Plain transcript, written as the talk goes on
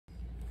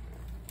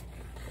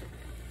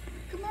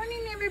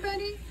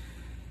everybody.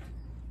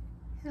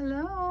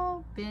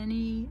 Hello,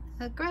 Benny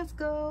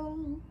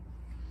Agresco.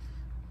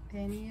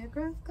 Benny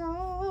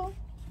Agresco.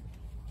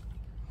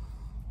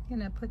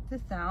 Gonna put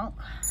this out.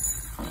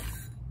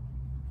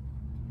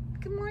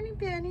 Good morning,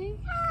 Benny.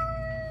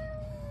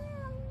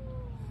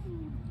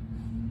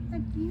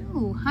 At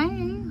you.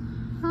 Hi.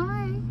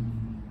 Hi.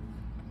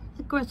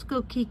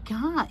 Agresco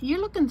Kika.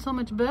 You're looking so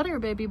much better,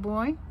 baby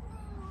boy.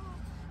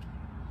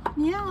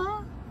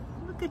 Yeah.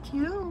 Look at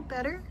you.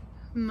 Better.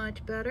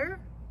 Much better.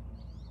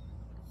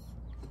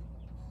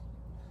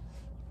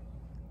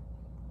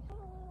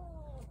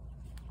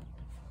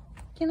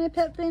 Can I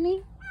pet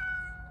Benny?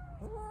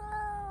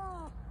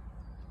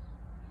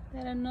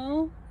 That a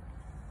no?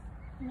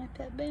 Can I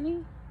pet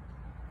Benny?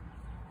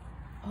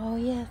 Oh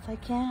yes, I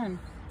can.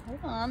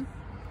 Hold on.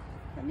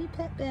 Let me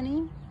pet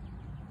Benny.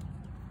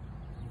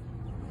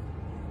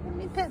 Let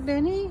me pet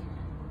Benny.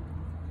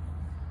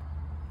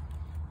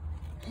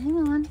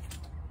 Hang on.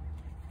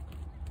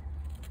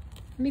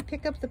 Let me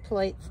pick up the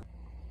plates.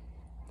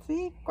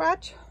 See,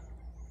 Grotch?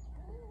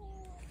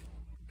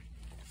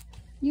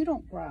 You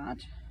don't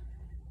Grotch.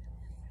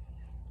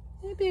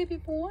 Hey, baby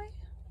boy.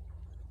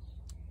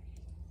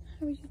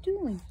 How are you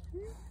doing?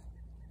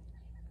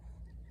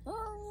 Oh.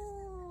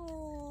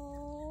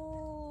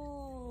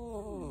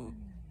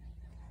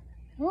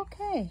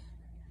 Okay.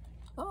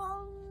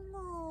 Oh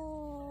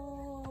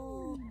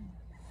no.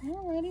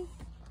 Alrighty.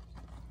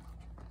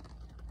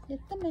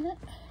 Just a minute.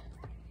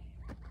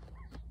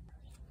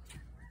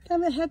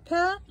 Have a head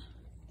pat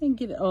and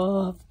give it.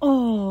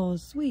 Oh,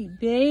 sweet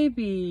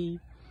baby.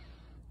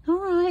 All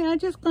right, I'm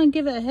just gonna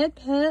give it a head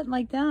pat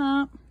like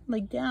that.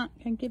 Like that.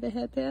 Can I give it a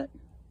head pat?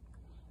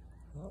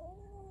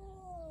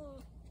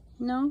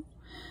 No?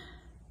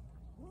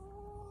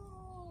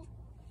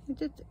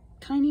 Just a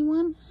tiny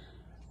one?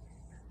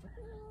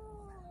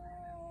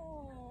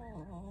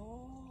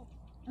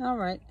 All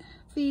right,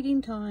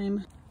 feeding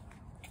time.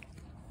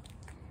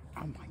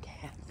 Oh my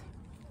cat.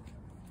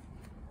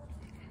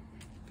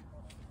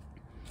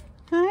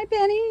 Hi,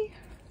 Benny.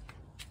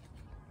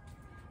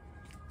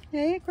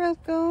 Hey,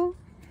 Agresco.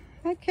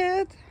 Hi,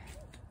 kids.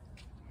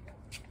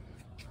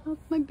 How's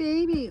my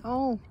baby?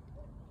 Oh,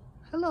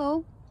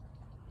 hello.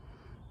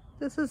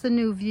 This is a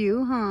new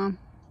view, huh?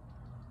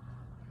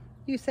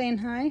 You saying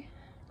hi?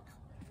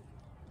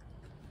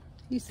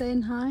 You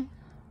saying hi?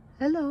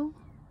 Hello.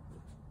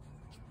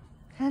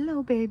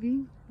 Hello,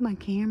 baby. My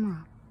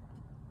camera.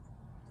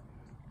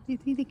 You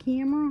see the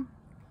camera?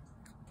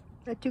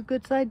 That's your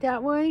good side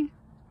that way?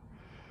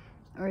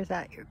 Or is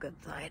that your good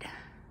side?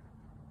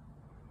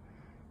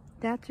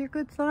 That's your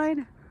good side?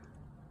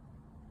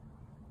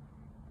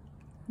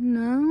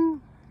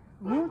 No?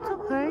 Oh, it's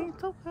okay.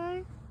 It's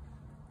okay.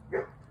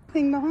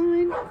 Anything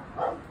behind.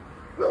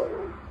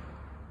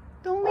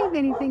 Don't leave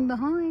anything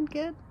behind,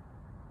 kid.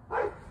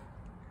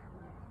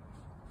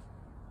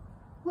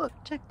 Look,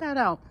 check that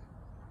out.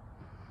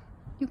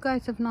 You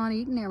guys have not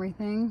eaten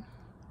everything.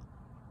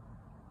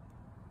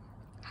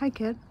 Hi,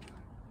 kid.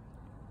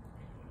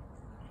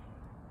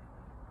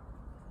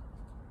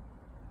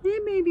 Hey,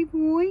 baby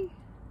boy.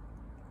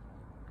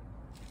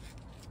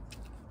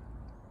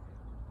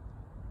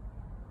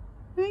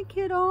 Hey,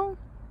 kiddo.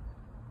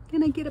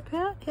 Can I get a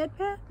pet? Head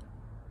pet?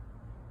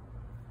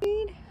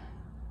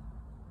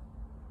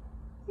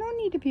 No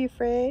need to be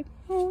afraid.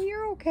 Oh,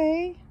 you're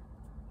okay.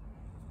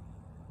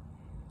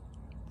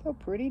 So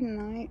pretty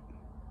tonight.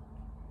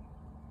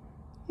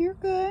 You're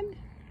good.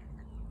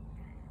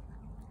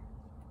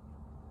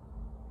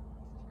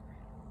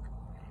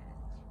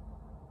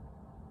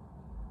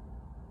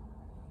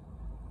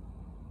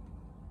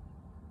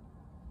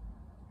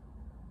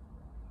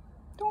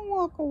 Don't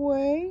walk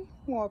away.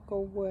 Walk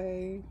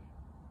away.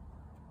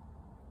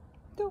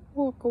 Don't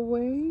walk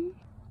away.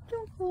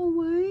 Don't go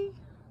away.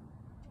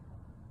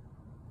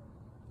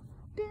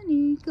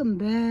 Benny, come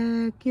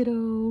back,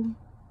 kiddo.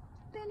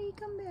 Benny,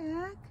 come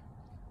back.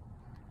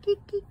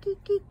 Kiki, kiki,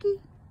 kiki.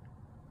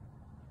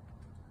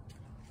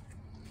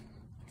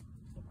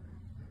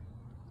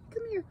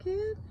 Come here,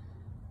 kid.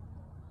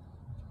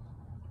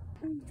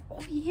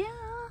 Oh,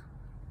 yeah.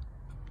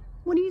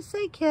 What do you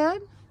say,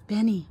 kid?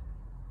 Benny.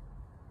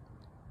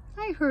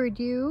 I heard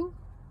you.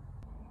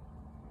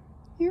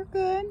 You're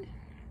good.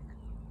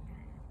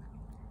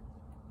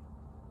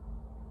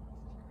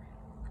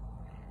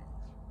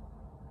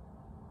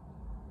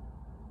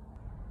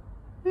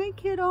 Hey,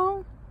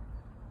 kiddo.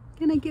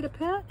 Can I get a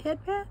pet?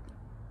 Head pet?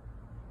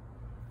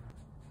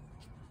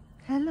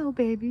 Hello,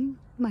 baby.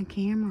 My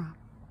camera.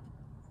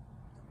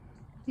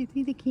 You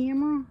see the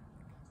camera?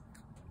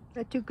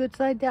 That's your good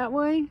side that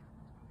way?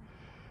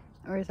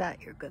 Or is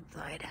that your good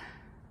side?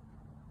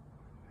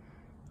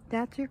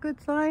 That's your good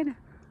side?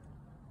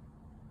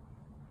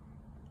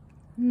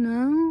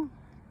 No?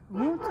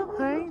 Oh, it's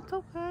okay. It's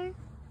okay.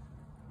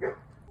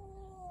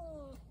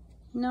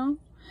 No?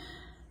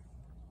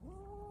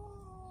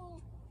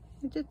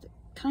 It's just a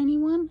tiny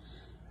one?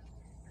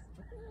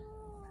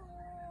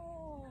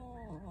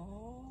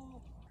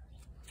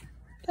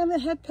 Have a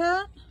head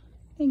pat?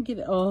 And get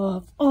it.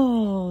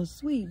 Oh,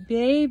 sweet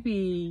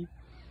baby.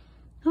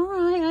 All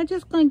right, I'm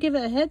just gonna give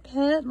it a head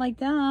pet like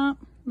that.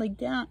 Like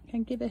that.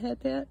 Can I give it a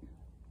head pet?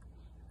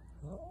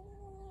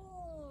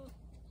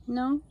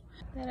 No?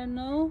 Is that a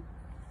no?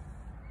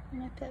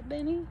 Can I pet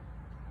Benny?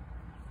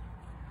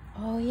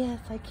 Oh yes,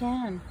 I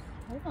can.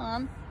 Hold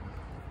on.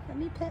 Let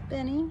me pet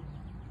Benny.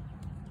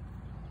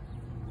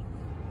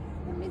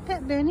 Let me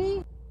pet Benny.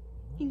 You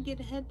can get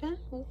a head pet?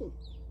 Oh,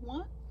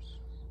 what?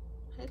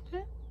 Head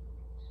pet?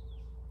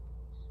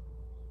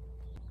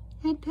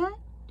 Head pet?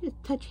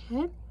 Just touch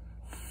head.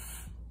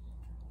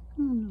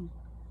 Oh no.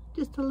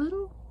 Just a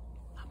little?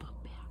 How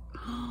about back?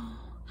 Oh,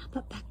 how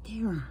about back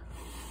there?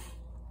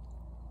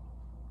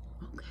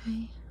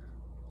 Okay.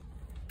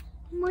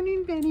 Good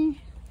morning, Benny.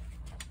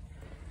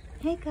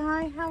 Hey,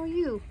 Guy, how are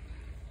you?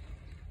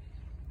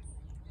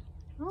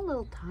 I'm a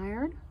little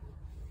tired.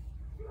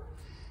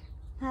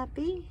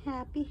 Happy,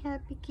 happy,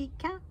 happy kitty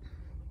cat.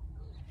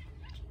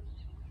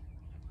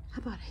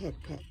 How about a head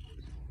pet?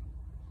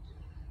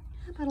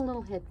 How about a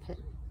little head pet?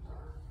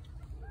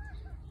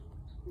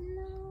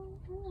 No.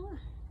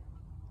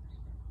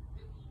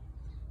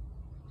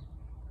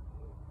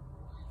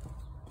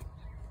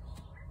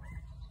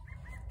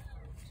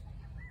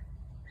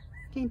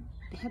 Can you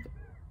have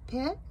a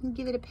pet and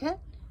give it a pet?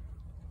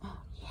 Oh,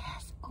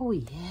 yes. Oh,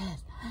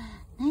 yes.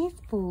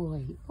 Nice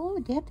boy. Oh,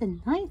 that's a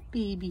nice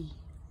baby.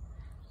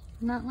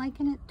 Not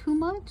liking it too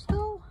much,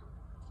 though?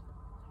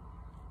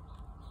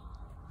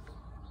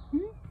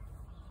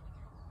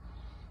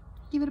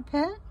 Give it a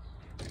pet?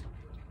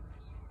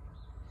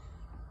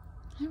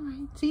 All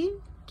right. See?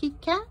 Kitty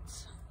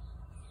cats.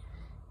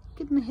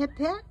 Give them a head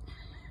pet.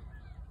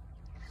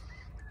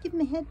 Give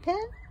them a head pet.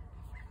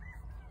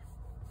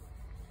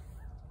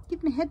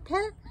 Give him a head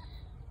pet.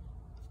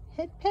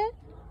 Head pet.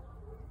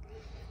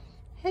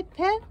 Head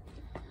pet.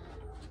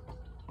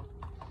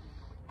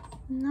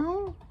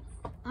 No?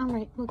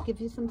 Alright, we'll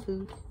give you some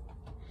food.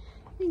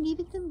 We'll give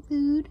it some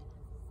food.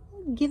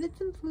 We'll give it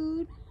some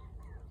food.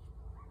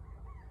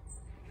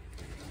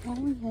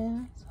 Oh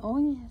yes. Oh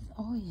yes.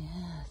 Oh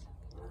yes.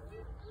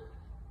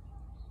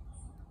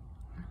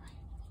 Alright.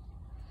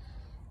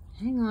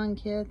 Hang on,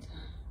 kids.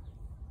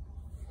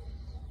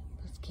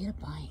 Let's get a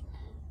bite.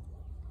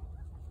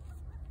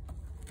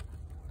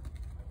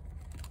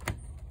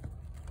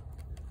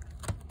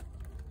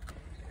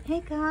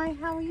 Hey, Guy,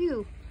 how are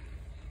you?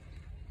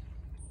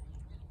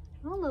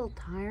 I'm a little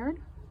tired.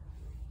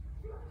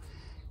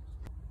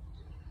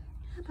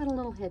 How about a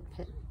little head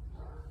pet?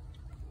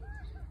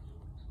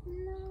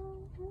 No.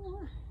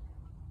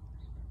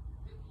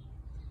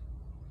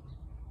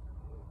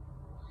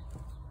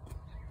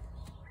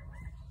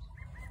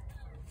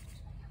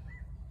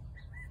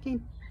 Can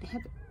you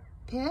have a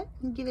pet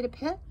and give it a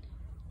pet?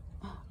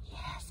 Oh,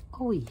 yes.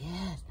 Oh,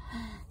 yes.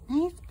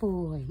 Nice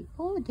boy.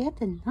 Oh,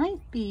 that's a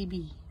nice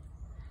baby.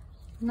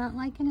 Not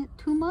liking it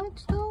too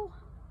much, though?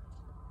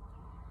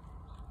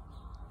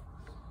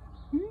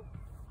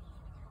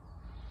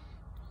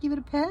 Give it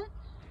a pet?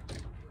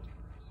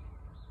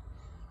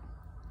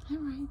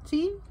 Alright,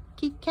 see?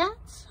 Kitty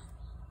cats?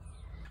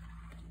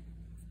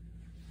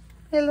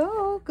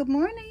 Hello, good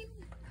morning.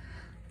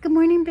 Good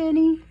morning,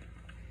 Benny.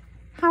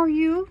 How are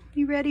you?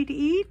 You ready to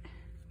eat?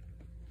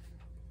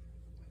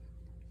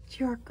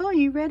 Jarko,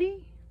 you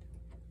ready?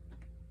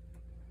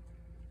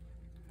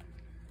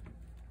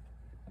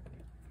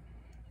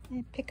 Can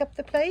I pick up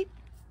the plate?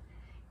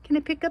 Can I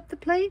pick up the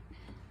plate?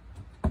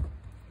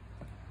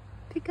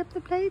 Pick up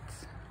the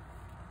plates?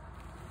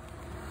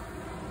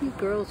 You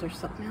girls are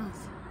something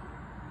else.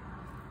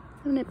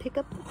 I'm gonna pick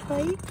up the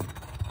plate.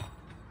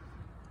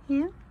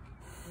 Yeah?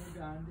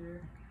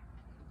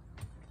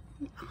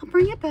 I'll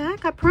bring it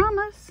back, I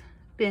promise.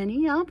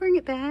 Benny, I'll bring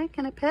it back.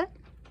 Can I pet?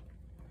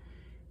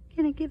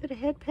 Can I give it a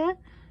head pet?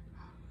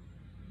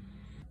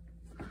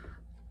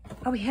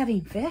 Are we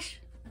having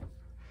fish?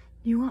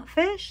 You want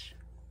fish?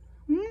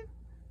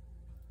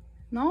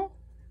 No?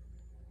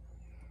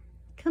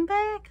 Come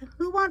back.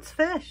 Who wants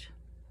fish?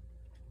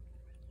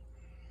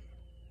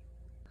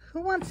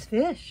 Who wants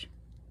fish?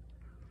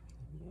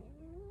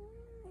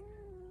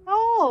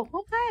 Oh,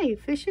 okay.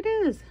 Fish it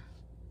is.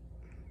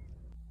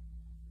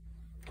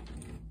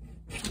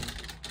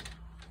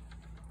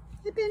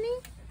 Hey, Benny.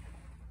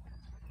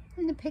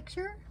 In the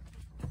picture?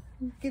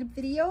 Get a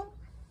video?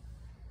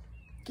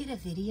 Get a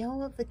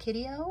video of the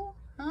kiddo?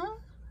 Huh?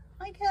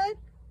 Hi, kid.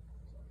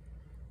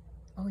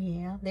 Oh,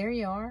 yeah. There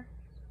you are.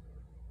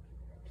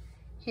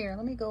 Here,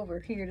 let me go over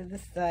here to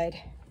this side.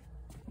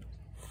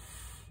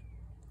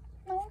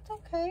 No, it's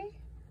okay.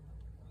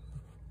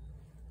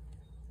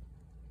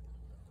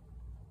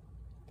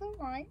 It's all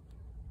right.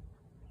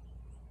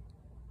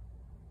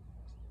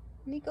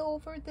 Let me go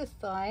over this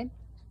side.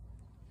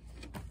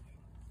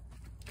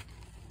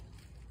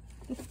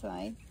 This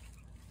side.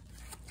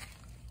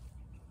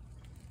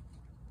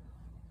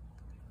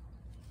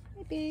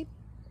 Hey, babe.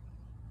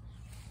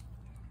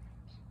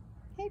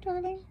 Hey,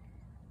 darling.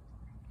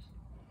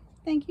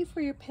 Thank you for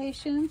your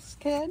patience,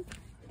 kid.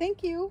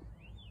 Thank you.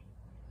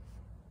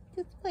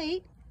 Just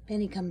wait.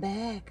 Benny, come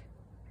back.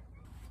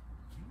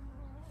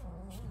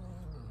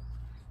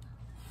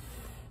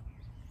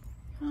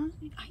 Huh?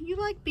 You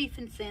like beef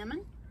and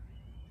salmon?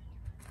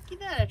 Give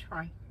that a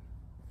try.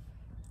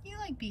 You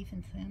like beef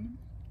and salmon?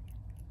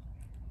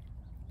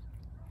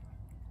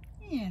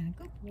 Yeah,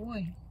 good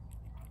boy.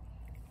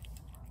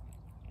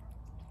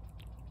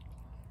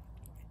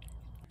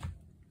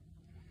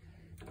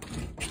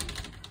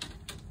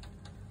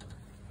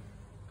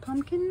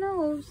 Pumpkin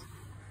nose.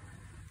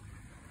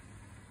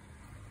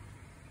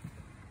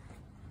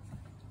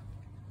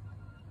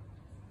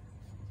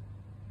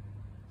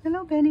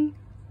 Hello, Benny.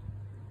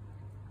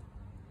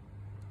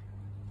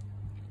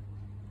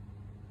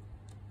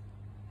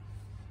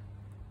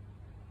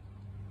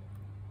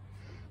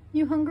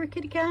 You hungry,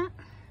 kitty cat?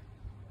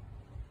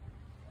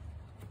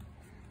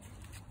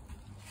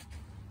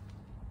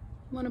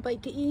 Want a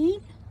bite to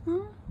eat?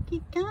 Huh,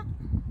 kitty cat?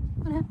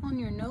 What happened on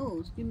your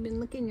nose? You've been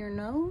licking your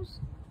nose?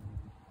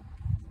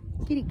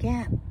 Kitty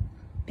cat.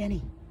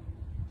 Benny.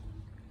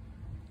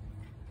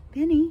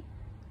 Benny.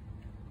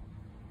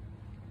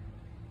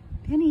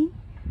 Benny.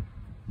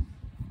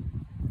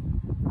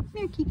 Come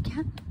here, kitty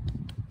cat.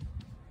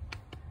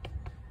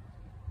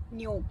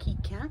 Yo, kitty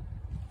cat.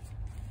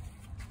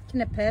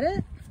 Can I pet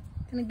it?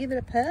 Can I give it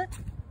a pet?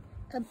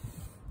 A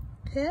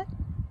pet?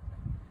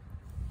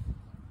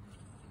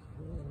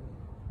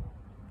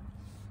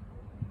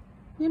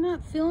 You're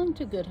not feeling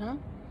too good, huh?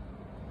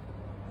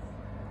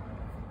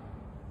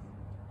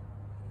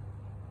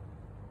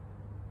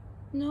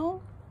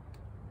 No?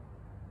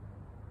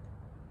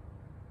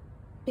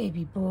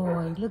 Baby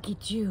boy, look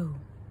at you.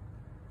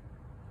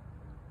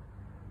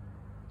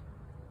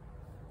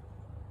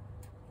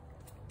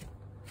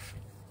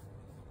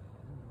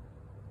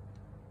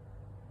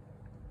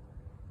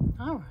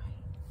 All right.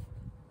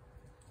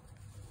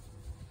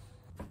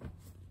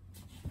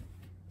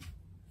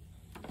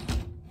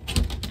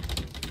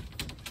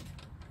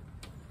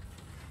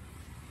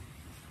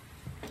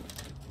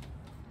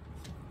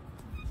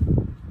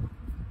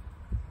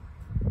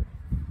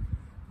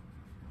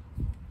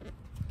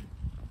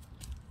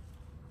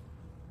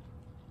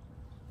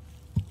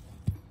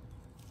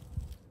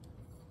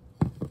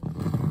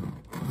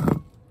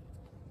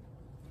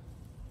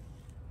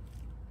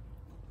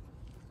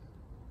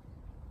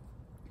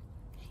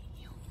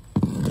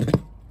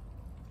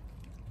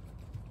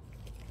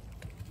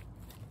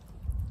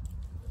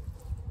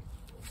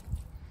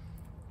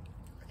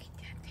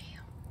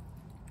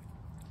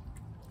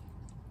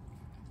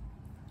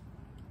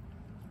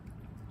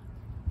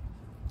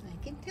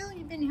 I can tell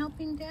you've been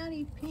helping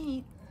Daddy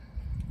paint.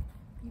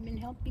 You've been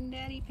helping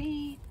Daddy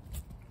paint.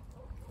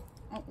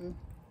 Uh-oh.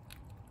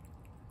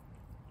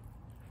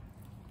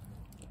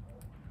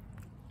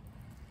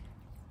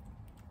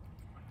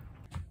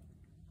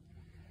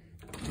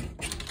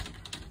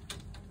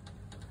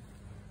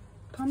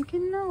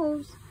 Pumpkin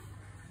nose.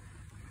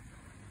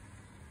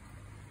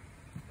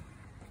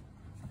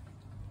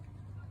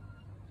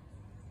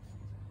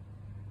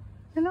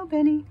 Hello,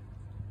 Benny.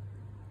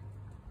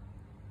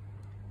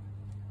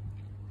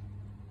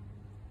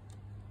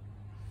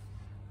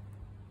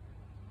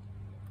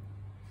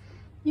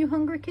 You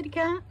hungry, kitty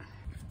cat?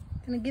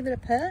 Can I give it a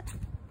pet?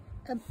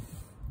 A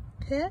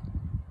pet?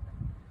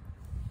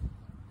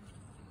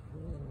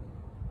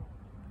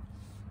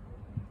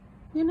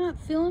 You're not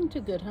feeling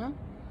too good, huh?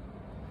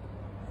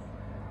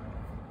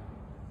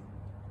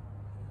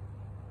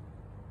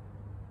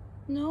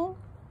 No?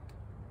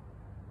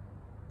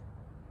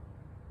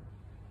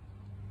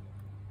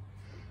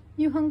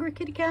 You hungry,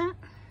 kitty cat?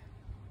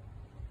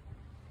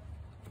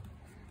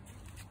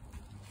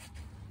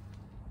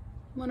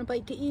 Want a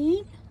bite to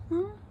eat?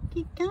 Huh,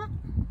 kitty cat?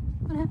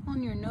 What happened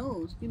on your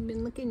nose? You've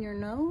been licking your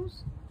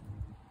nose?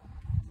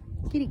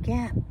 Kitty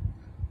cat.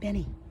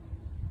 Benny.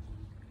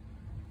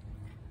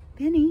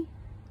 Benny.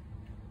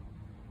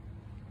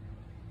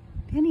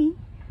 Benny.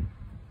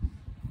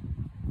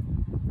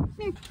 Come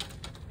here.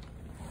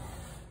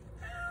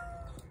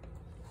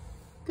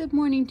 Good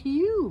morning to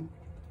you.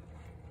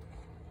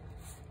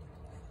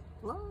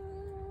 Whoa.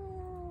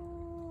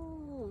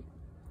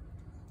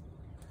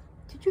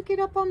 Did you get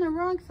up on the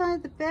wrong side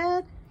of the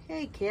bed?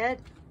 Hey,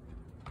 kid.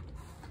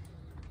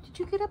 Did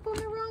you get up on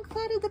the wrong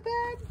side of the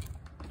bed?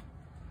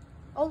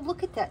 Oh,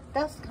 look at that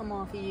dust come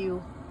off of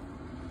you.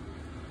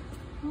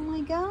 Oh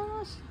my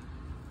gosh.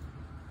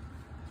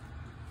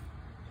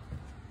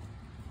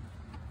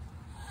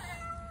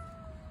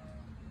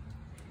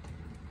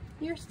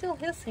 You're still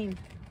hissing.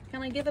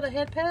 Can I give it a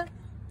head pat?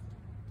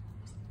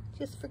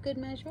 Just for good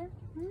measure?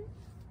 Hmm?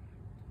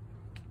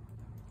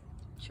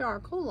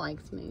 Charcoal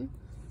likes me.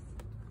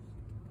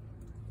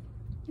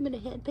 Give it a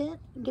head pat.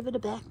 Give it a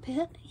back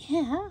pat.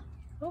 Yeah.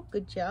 Oh,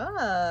 good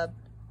job.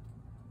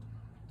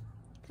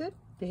 Good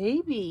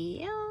baby.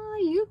 Yeah,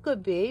 you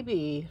good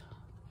baby.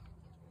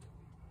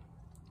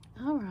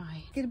 All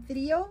right. Get a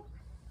video?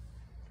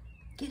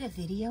 Get a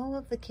video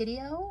of the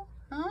kiddo?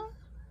 Huh?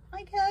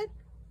 Hi, kid.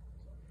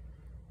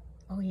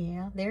 Oh,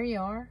 yeah. There you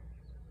are.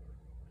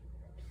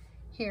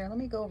 Here, let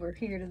me go over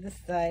here to this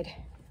side.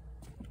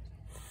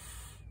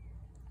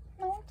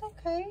 No, it's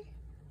okay.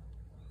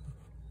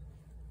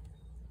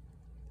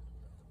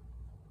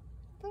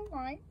 It's all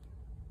right.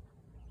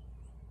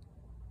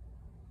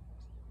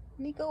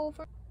 me go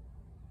over.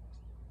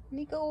 Let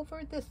me go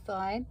over this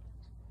side.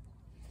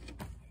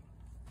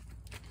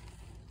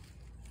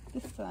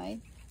 This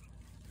side.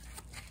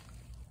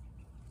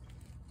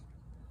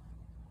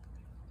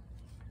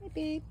 Hey,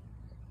 babe.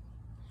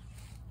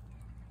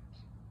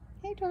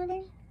 Hey,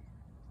 darling.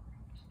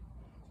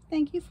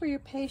 Thank you for your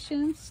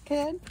patience,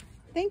 kid.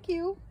 Thank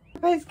you.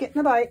 Everybody's getting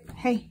a bite.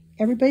 Hey,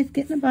 everybody's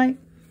getting a bite.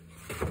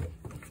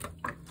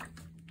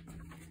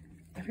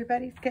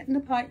 Everybody's getting a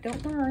bite.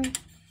 Don't worry.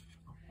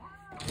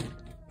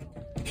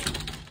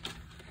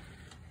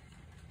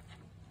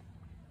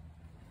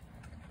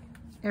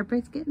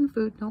 Everybody's getting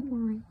food. Don't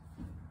worry.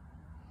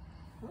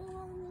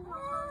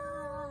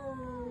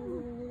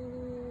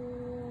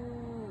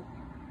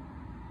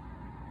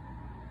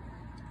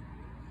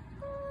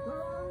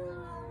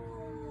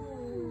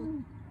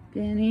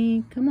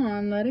 Benny, come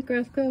on. Let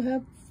Agresco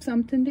have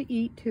something to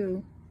eat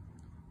too.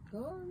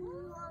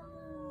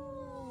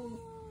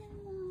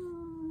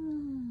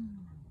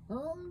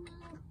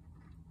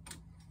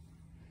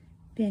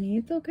 Benny,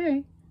 it's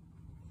okay.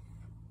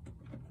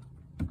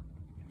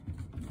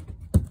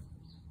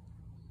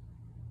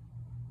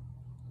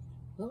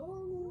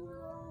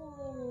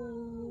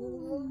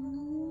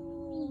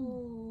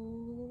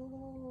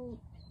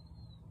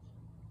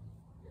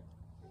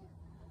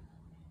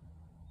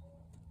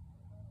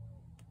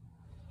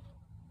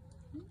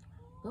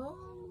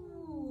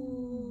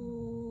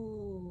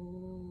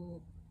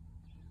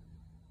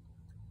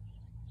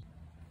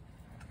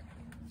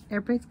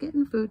 Everybody's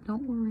getting food,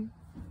 don't worry.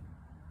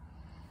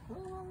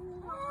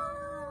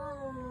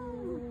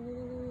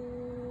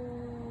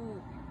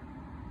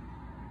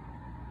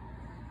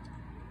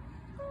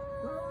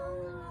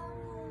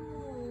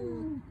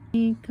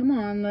 Come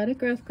on, let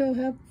Agresco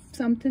have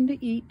something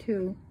to eat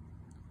too.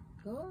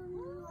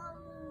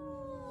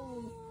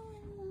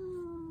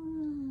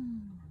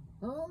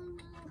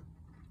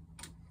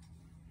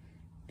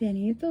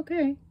 Benny, it's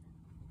okay.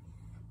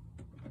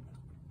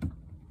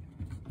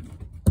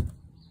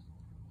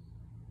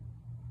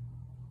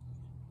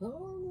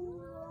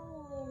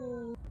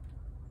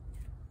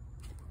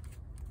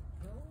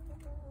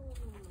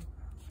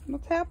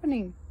 What's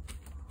happening?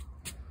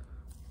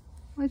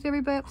 Why is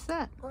everybody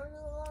upset?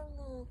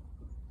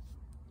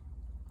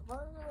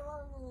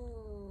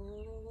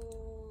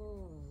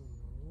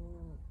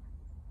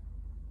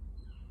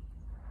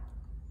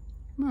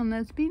 Come on,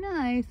 let's be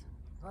nice.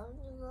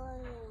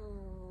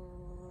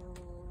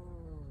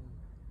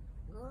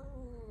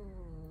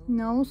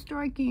 No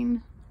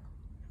striking.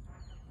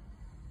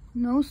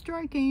 No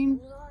striking.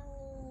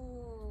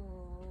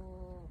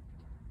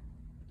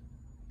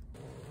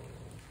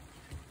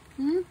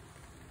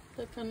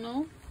 That's a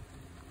no?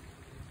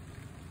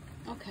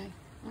 Okay,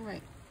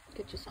 alright.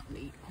 Get you something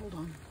to eat. Hold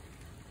on.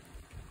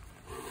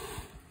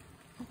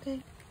 Okay.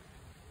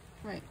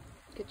 Right.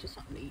 Get you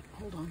something to eat.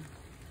 Hold on.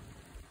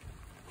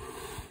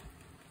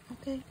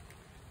 Okay.